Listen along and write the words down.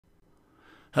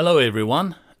Hello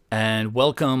everyone, and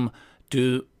welcome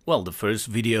to, the first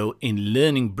video in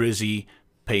learning Brizy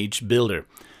Page Builder.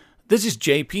 This is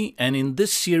JP, and in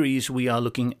this series we are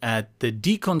looking at the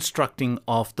deconstructing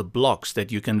of the blocks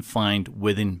that you can find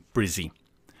within Brizy.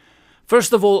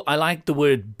 First of all, I like the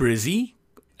word Brizy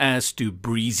as to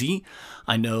breezy.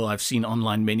 I know I've seen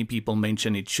online many people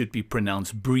mention it should be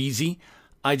pronounced breezy.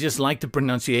 I just like the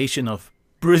pronunciation of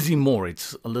Brizy more.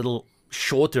 It's a little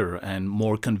shorter and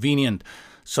more convenient.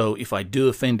 So if I do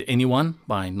offend anyone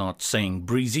by not saying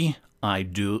Brizy, I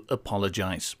do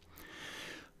apologize.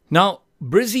 Now,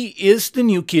 Brizy is the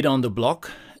new kid on the block,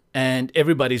 and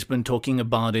everybody's been talking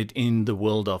about it in the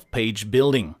world of page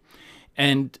building.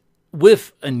 And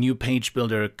with a new page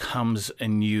builder comes a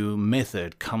new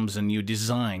method, comes a new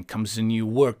design, comes a new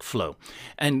workflow.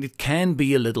 And it can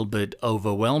be a little bit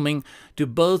overwhelming to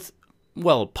both,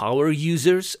 power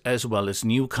users as well as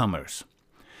newcomers.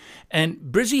 And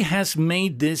Brizy has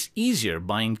made this easier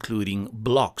by including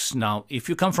blocks. Now, if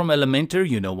you come from Elementor,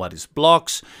 you know what is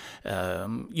blocks,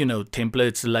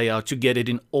 templates, layouts, you get it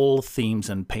in all themes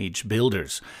and page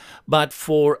builders. But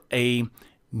for a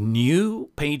new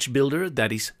page builder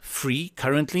that is free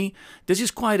currently, this is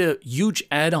quite a huge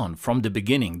add-on from the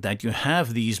beginning, that you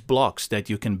have these blocks that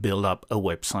you can build up a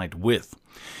website with.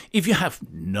 If you have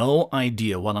no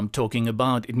idea what I'm talking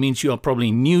about, it means you are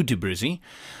probably new to Brizy.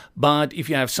 But if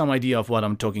you have some idea of what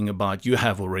I'm talking about, you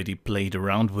have already played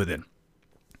around with it.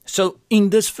 So in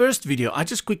this first video, I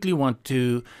just quickly want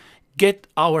to get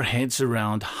our heads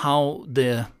around how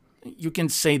the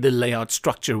layout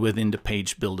structure within the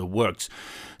page builder works.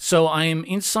 So I am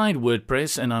inside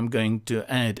WordPress and I'm going to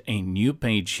add a new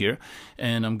page here,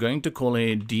 and I'm going to call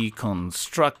it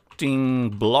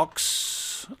Deconstructing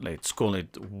Blocks. Let's call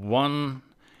it 1.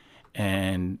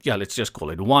 And let's just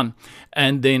call it 1.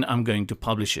 And then I'm going to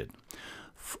publish it.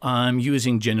 I'm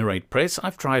using GeneratePress.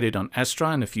 I've tried it on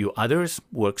Astra and a few others.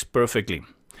 Works perfectly.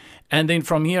 And then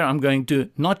from here, I'm going to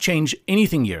not change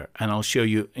anything here. And I'll show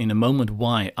you in a moment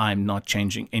why I'm not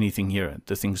changing anything here.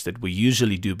 The things that we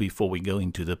usually do before we go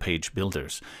into the page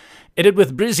builders. Edit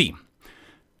with Brizy.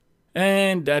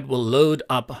 And that will load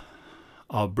up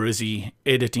our Brizy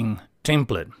editing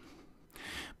template.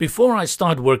 Before I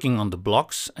start working on the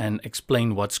blocks and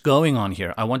explain what's going on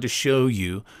here, I want to show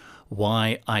you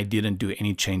why I didn't do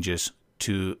any changes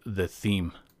to the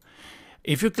theme.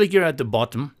 If you click here at the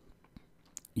bottom,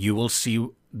 you will see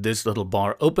this little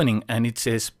bar opening and it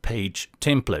says page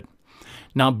template.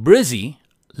 Now Brizy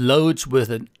loads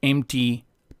with an empty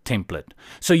template.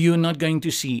 So you're not going to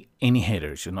see any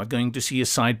headers. You're not going to see a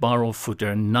sidebar or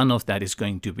footer. None of that is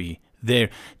going to be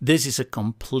there. This is a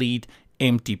complete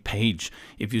empty page.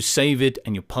 If you save it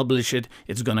and you publish it,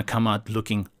 it's going to come out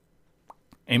looking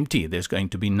empty. There's going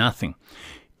to be nothing.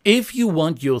 If you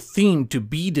want your theme to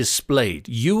be displayed,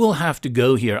 you will have to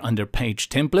go here under page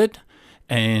template,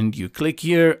 and you click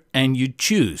here and you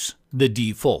choose the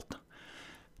default.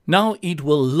 Now it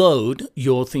will load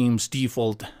your theme's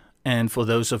default, and for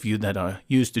those of you that are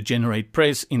used to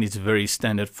GeneratePress in its very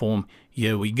standard form,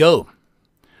 here we go.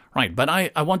 Right, but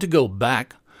I want to go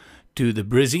back to the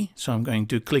Brizy, so I'm going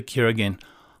to click here again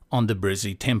on the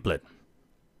Brizy template.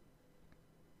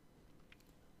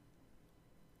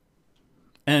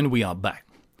 And we are back.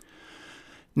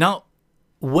 Now,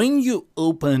 when you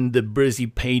open the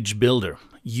Brizy page builder,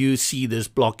 you see this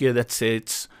block here that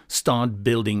says start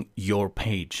building your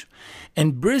page.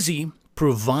 And Brizy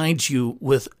provides you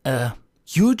with a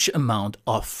huge amount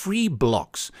of free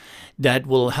blocks that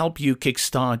will help you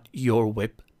kickstart your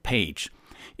web page.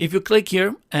 If you click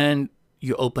here and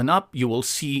you open up, you will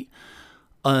see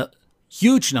a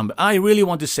huge number. I really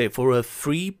want to say, for a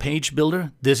free page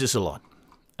builder, this is a lot.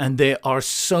 And there are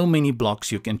so many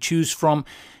blocks you can choose from.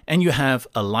 And you have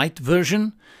a light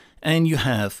version and you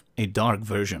have a dark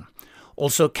version.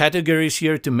 Also categories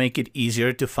here to make it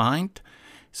easier to find.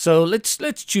 So let's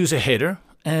choose a header,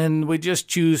 and we just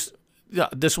choose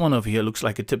this one over here. Looks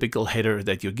like a typical header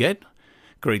that you get.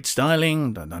 Great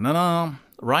styling,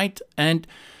 right? And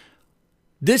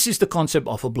this is the concept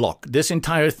of a block. This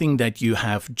entire thing that you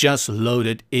have just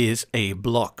loaded is a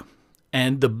block.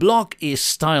 And the block is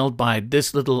styled by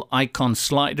this little icon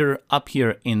slider up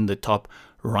here in the top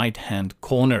right-hand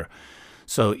corner.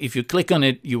 So if you click on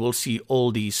it, you will see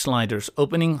all these sliders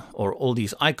opening, or all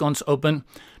these icons open.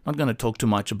 Not going to talk too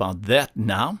much about that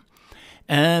now.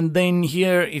 And then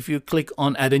here, if you click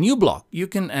on add a new block, you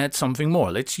can add something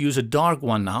more. Let's use a dark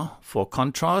one now for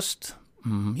contrast.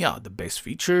 The best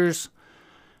features.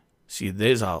 See,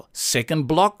 there's our second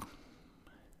block.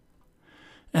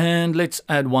 And let's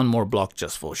add one more block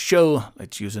just for show.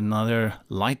 Let's use another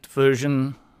light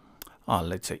version.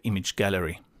 Let's say image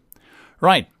gallery.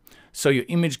 Right, so your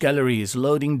image gallery is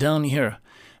loading down here.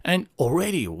 And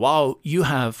already, wow, you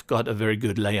have got a very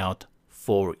good layout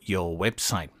for your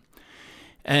website.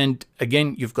 And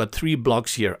again, you've got 3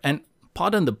 blocks here. And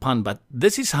pardon the pun, but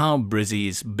this is how Brizy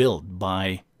is built,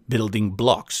 by building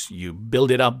blocks. You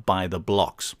build it up by the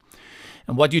blocks.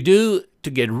 And what you do to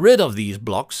get rid of these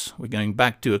blocks, we're going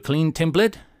back to a clean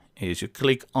template, is you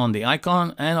click on the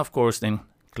icon and of course then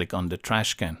click on the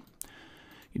trash can.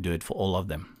 You do it for all of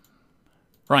them.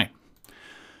 Right.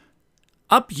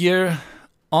 Up here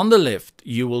on the left,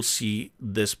 you will see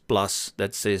this plus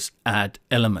that says add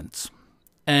elements.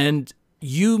 And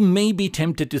you may be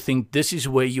tempted to think this is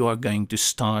where you are going to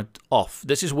start off.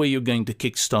 This is where you're going to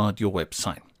kickstart your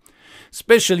website.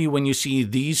 Especially when you see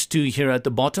these 2 here at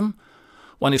the bottom.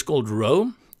 One is called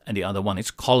row and the other one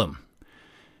is column.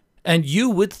 And you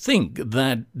would think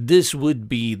that this would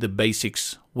be the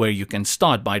basics where you can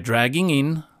start by dragging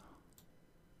in,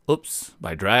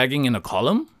 by dragging in a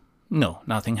column. No,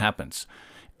 nothing happens.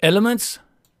 Elements,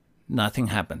 nothing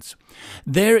happens.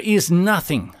 There is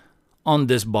nothing on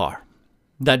this bar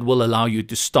that will allow you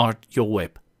to start your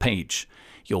web page.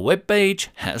 Your web page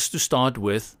has to start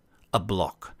with a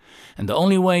block. And the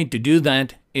only way to do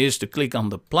that is to click on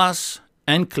the plus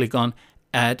and click on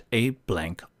add a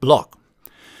blank block.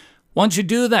 Once you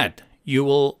do that, you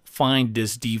will find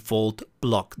this default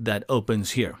block that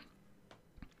opens here.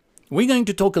 We're going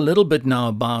to talk a little bit now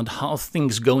about how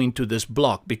things go into this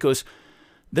block, because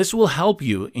this will help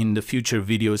you in the future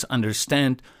videos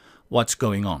understand what's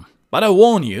going on. But I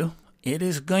warn you, it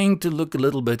is going to look a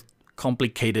little bit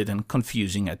complicated and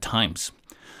confusing at times.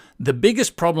 The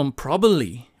biggest problem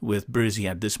probably with Brizy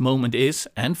at this moment is,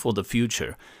 and for the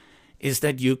future, is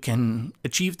that you can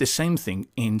achieve the same thing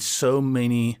in so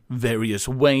many various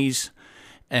ways,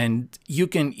 and you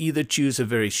can either choose a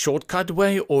very shortcut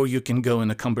way or you can go in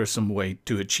a cumbersome way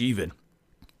to achieve it.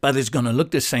 But it's going to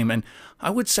look the same, and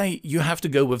I would say you have to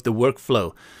go with the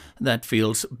workflow that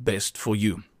feels best for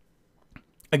you.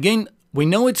 Again, we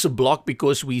know it's a block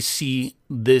because we see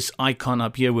this icon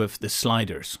up here with the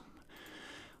sliders.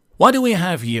 What do we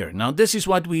have here? Now, this is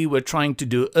what we were trying to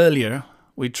do earlier.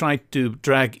 We tried to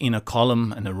drag in a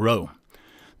column and a row.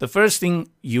 The first thing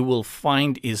you will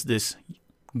find is this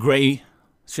gray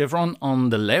chevron on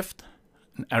the left,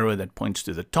 an arrow that points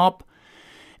to the top,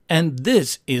 and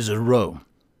this is a row.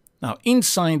 Now,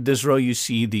 inside this row, you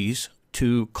see these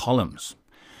 2 columns.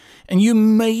 And you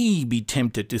may be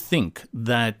tempted to think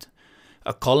that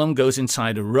a column goes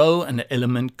inside a row and an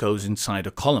element goes inside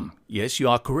a column. Yes, you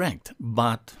are correct,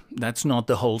 but that's not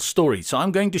the whole story. So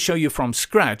I'm going to show you from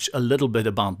scratch a little bit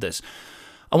about this.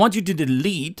 I want you to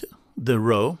delete the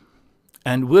row,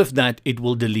 and with that, it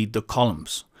will delete the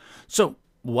columns. So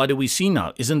what do we see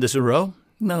now? Isn't this a row?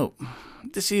 No,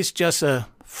 this is just a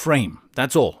frame.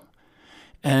 That's all.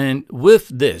 And with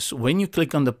this, when you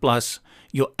click on the plus,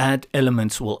 your add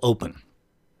elements will open.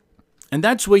 And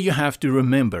that's where you have to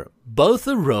remember, both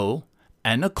a row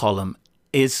and a column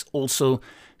is also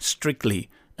strictly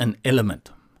an element.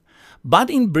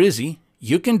 But in Brizy,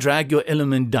 you can drag your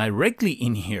element directly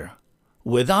in here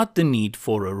without the need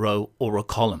for a row or a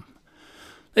column.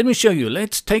 Let me show you.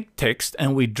 Let's take text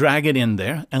and we drag it in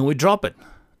there and we drop it.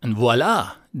 And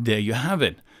voila, there you have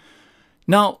it.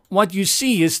 Now, what you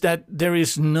see is that there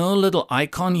is no little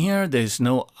icon here. There's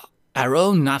no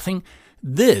arrow, nothing.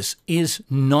 This is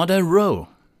not a row.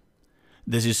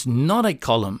 This is not a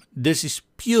column. This is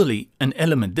purely an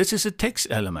element. This is a text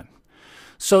element.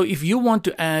 So if you want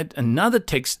to add another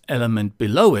text element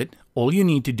below it, all you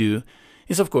need to do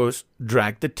is, of course,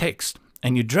 drag the text.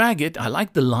 And you drag it, I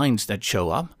like the lines that show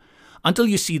up, until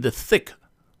you see the thick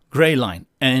gray line,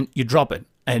 and you drop it.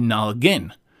 And now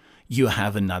again, you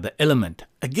have another element.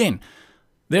 Again,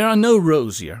 there are no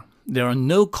rows here. There are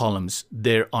no columns.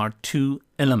 There are 2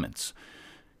 elements.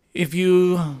 If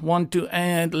you want to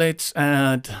add, let's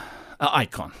add an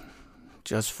icon.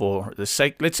 Just for the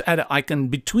sake, let's add an icon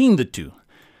between the 2.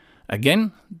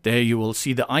 Again, there you will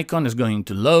see the icon is going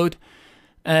to load.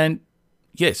 And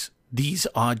yes, these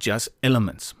are just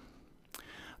elements.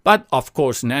 But of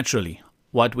course, naturally,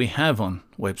 what we have on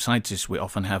websites is we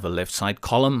often have a left side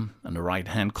column and a right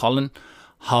hand column.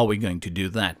 How are we going to do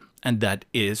that? And that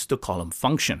is the column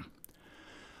function.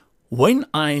 When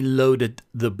I loaded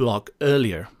the block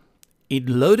earlier, it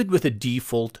loaded with a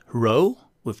default row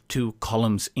with 2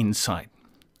 columns inside.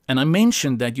 And I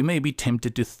mentioned that you may be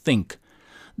tempted to think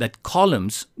that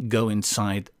columns go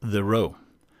inside the row.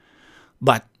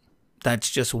 But that's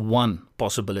just one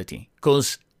possibility,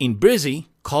 because in Brizy,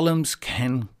 columns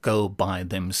can go by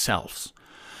themselves.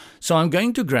 So I'm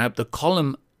going to grab the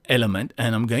column element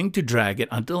and I'm going to drag it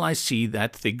until I see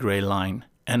that thick gray line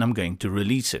and I'm going to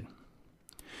release it.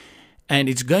 And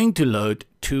it's going to load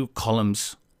 2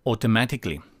 columns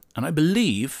automatically. And I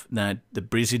believe that the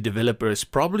Brizy developers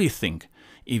probably think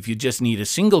if you just need a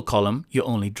single column, you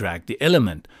only drag the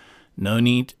element. No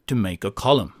need to make a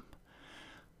column.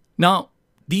 Now,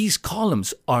 these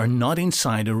columns are not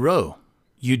inside a row.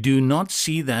 You do not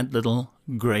see that little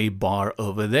gray bar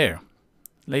over there.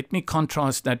 Let me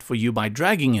contrast that for you by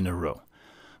dragging in a row.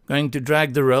 I'm going to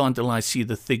drag the row until I see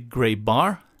the thick gray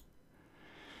bar.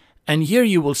 And here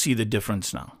you will see the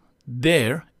difference now.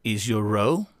 There is your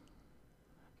row,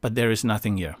 but there is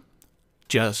nothing here.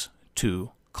 Just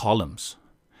 2 columns.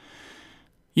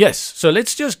 Yes, so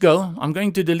let's just go. I'm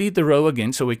going to delete the row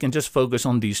again so we can just focus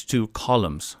on these 2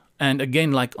 columns. And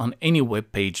again, like on any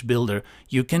web page builder,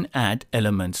 you can add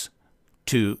elements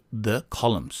to the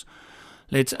columns.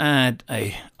 Let's add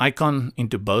an icon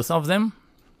into both of them.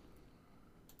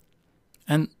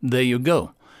 And there you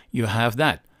go. You have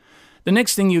that. The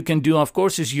next thing you can do, of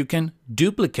course, is you can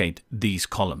duplicate these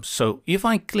columns. So if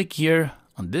I click here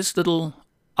on this little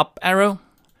up arrow,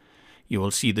 you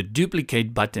will see the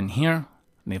duplicate button here.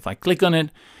 And if I click on it,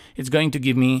 it's going to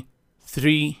give me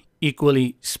 3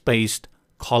 equally spaced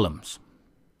columns.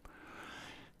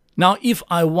 Now, if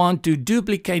I want to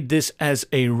duplicate this as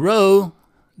a row,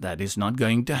 that is not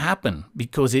going to happen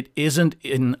because it isn't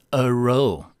in a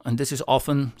row. And this is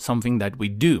often something that we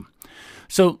do.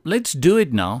 So let's do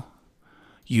it now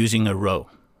using a row.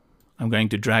 I'm going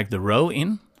to drag the row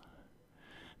in.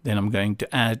 Then I'm going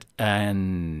to add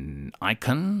an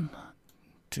icon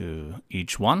to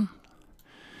each one.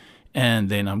 And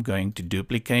then I'm going to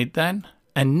duplicate that.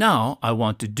 And now I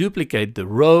want to duplicate the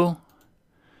row.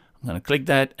 I'm going to click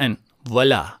that and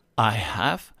voila, I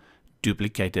have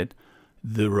duplicated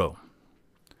the row.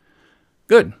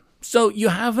 Good. So you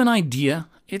have an idea.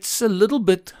 It's a little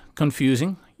bit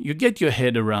confusing. You get your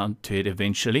head around to it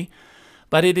eventually.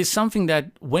 But it is something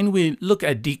that when we look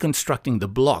at deconstructing the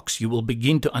blocks, you will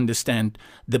begin to understand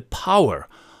the power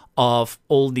of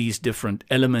all these different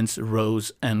elements,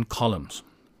 rows, and columns.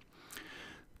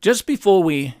 Just before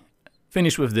we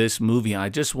finish with this movie, I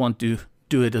just want to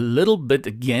do it a little bit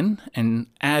again and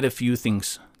add a few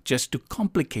things just to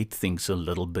complicate things a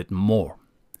little bit more.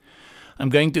 I'm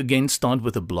going to again start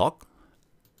with a block.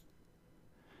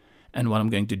 And what I'm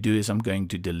going to do is I'm going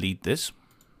to delete this.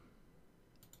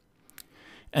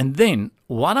 And then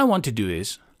what I want to do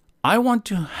is I want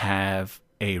to have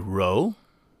a row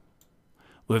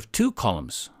with 2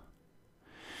 columns.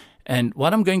 And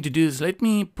what I'm going to do is let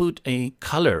me put a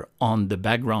color on the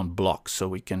background block so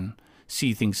we can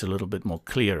see things a little bit more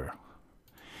clearer.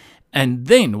 And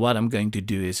then what I'm going to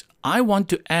do is I want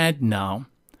to add now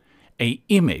an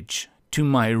image to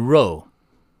my row.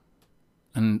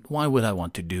 And why would I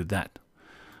want to do that?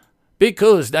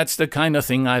 Because that's the kind of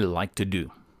thing I like to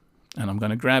do. And I'm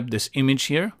going to grab this image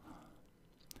here.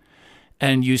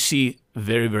 And you see,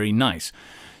 very, very nice.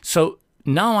 So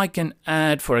now I can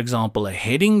add, for example, a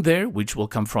heading there, which will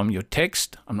come from your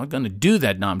text. I'm not going to do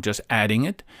that now. I'm just adding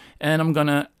it. And I'm going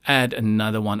to add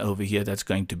another one over here that's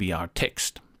going to be our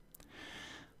text.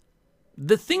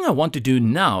 The thing I want to do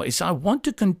now is I want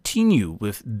to continue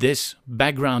with this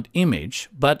background image,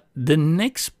 but the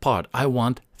next part I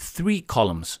want 3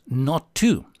 columns, not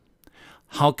 2.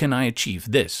 How can I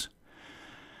achieve this?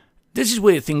 This is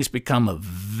where things become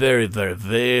very, very,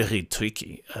 very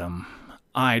tricky.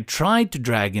 I tried to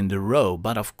drag in the row,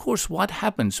 but of course what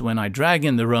happens when I drag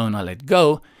in the row and I let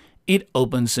go, it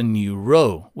opens a new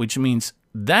row, which means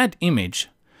that image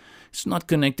is not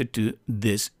connected to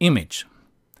this image.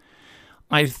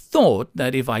 I thought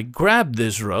that if I grab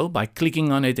this row by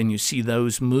clicking on it and you see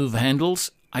those move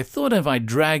handles, I thought if I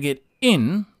drag it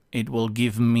in, it will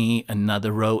give me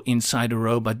another row inside a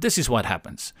row, but this is what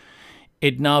happens.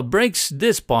 It now breaks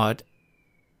this part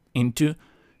into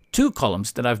 2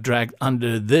 columns that I've dragged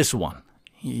under this one.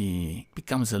 It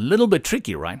becomes a little bit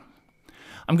tricky, right?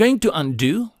 I'm going to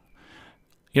undo.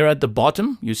 Here at the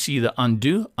bottom, you see the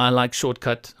undo. I like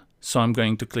shortcut, so I'm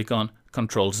going to click on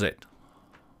Control Z.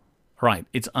 Right,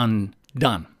 it's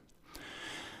undone.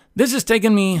 This has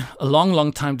taken me a long,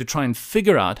 long time to try and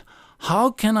figure out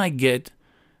how can I get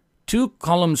 2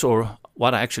 columns, or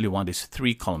what I actually want is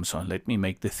 3 columns. So let me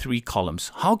make the 3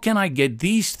 columns. How can I get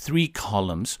these 3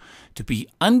 columns to be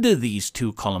under these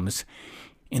 2 columns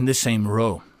in the same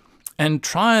row? And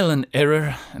trial and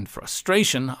error and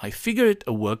frustration, I figured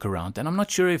a workaround. And I'm not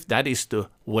sure if that is the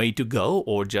way to go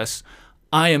or just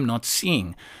I am not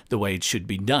seeing the way it should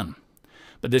be done.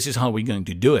 But this is how we're going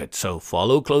to do it. So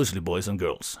follow closely, boys and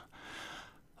girls.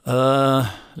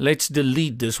 Let's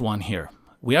delete this one here.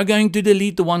 We are going to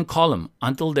delete the 1 column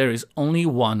until there is only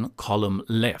 1 column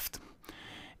left.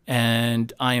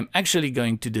 And I am actually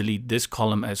going to delete this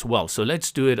column as well. So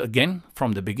let's do it again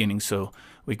from the beginning so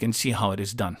we can see how it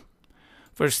is done.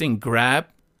 First thing, grab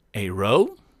a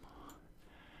row.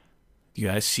 You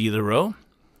guys see the row?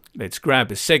 Let's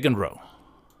grab a second row.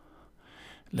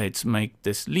 Let's make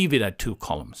this, leave it at 2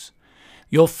 columns.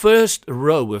 Your first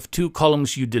row with 2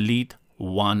 columns, you delete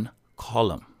 1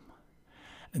 column.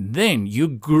 And then you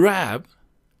grab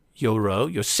your row,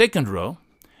 your second row,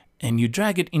 and you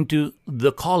drag it into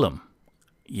the column.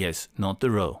 Yes, not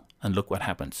the row. And look what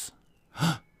happens.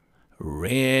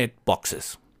 Red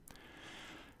boxes.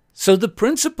 So the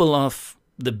principle of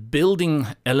the building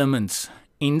elements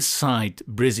inside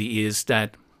Brizy is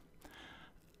that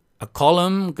a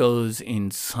column goes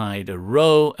inside a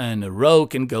row, and a row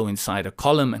can go inside a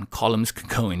column, and columns can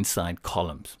go inside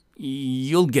columns.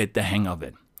 You'll get the hang of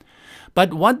it.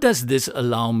 But what does this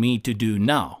allow me to do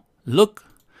now? Look,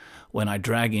 when I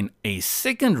drag in a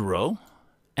second row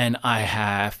and I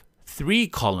have 3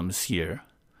 columns here,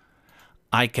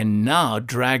 I can now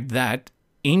drag that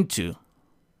into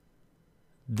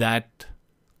that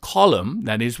column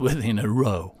that is within a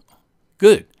row.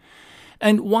 Good.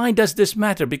 And why does this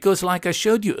matter? Because like I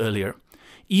showed you earlier,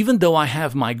 even though I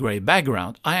have my gray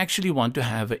background, I actually want to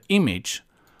have an image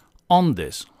on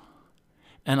this.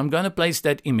 And I'm going to place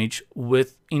that image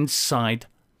inside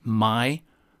my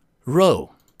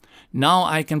row. Now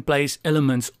I can place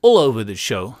elements all over the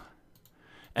show,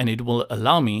 and it will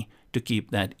allow me to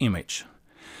keep that image.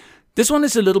 This one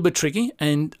is a little bit tricky,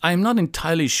 and I'm not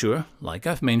entirely sure. Like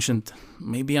I've mentioned,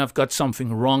 maybe I've got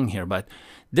something wrong here, but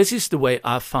this is the way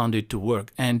I've found it to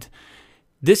work. And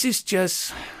this is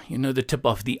just, the tip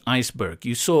of the iceberg.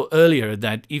 You saw earlier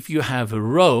that if you have a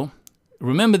row,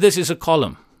 remember this is a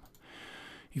column.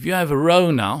 If you have a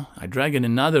row now, I drag in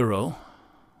another row.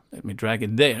 Let me drag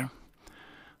it there.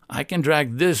 I can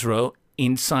drag this row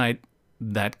inside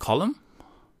that column.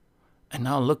 And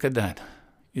now look at that.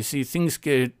 You see, things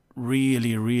get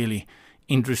really, really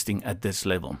interesting at this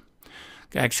level.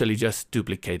 I actually just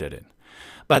duplicated it.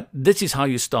 But this is how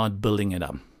you start building it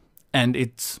up. And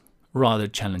it's rather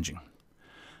challenging.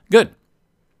 Good.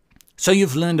 So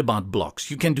you've learned about blocks.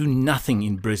 You can do nothing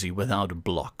in Brizy without a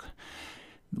block.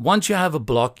 Once you have a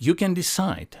block, you can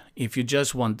decide. If you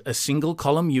just want a single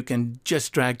column, you can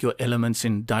just drag your elements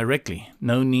in directly.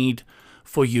 No need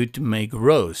for you to make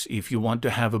rows. If you want to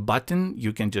have a button,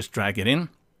 you can just drag it in.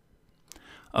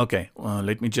 Okay, well,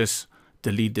 let me just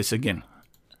delete this again.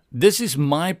 This is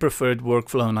my preferred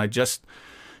workflow, and I just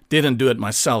didn't do it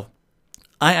myself.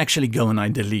 I actually go and I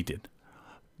delete it.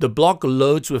 The block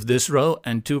loads with this row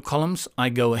and 2 columns. I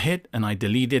go ahead and I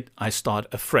delete it. I start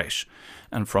afresh.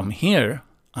 And from here,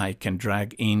 I can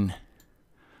drag in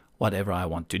whatever I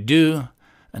want to do,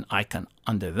 an icon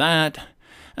under that.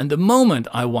 And the moment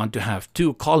I want to have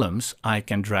 2 columns, I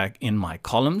can drag in my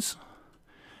columns.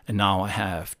 And now I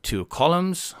have 2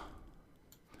 columns.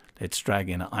 Let's drag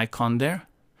in an icon there.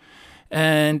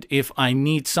 And if I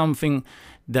need something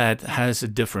that has a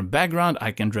different background,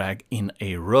 I can drag in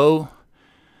a row.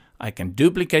 I can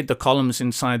duplicate the columns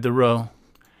inside the row.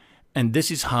 And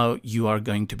this is how you are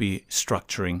going to be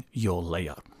structuring your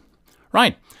layout.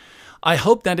 Right. I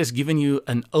hope that has given you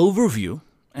an overview,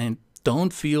 and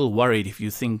don't feel worried if you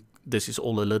think this is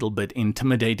all a little bit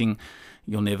intimidating.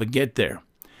 You'll never get there.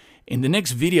 In the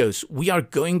next videos, we are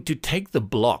going to take the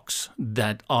blocks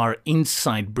that are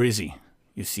inside Brizy.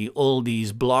 You see all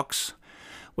these blocks.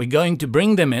 We're going to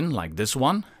bring them in like this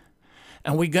one.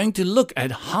 And we're going to look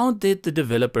at how did the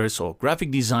developers or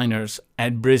graphic designers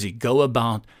at Brizy go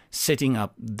about setting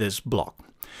up this block.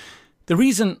 The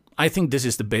reason I think this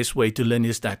is the best way to learn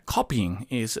is that copying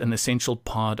is an essential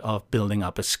part of building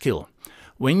up a skill.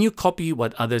 When you copy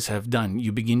what others have done,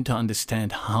 you begin to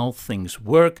understand how things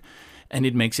work, and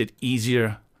it makes it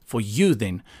easier for you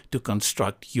then to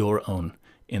construct your own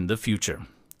in the future.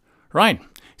 Right,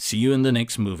 see you in the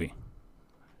next movie.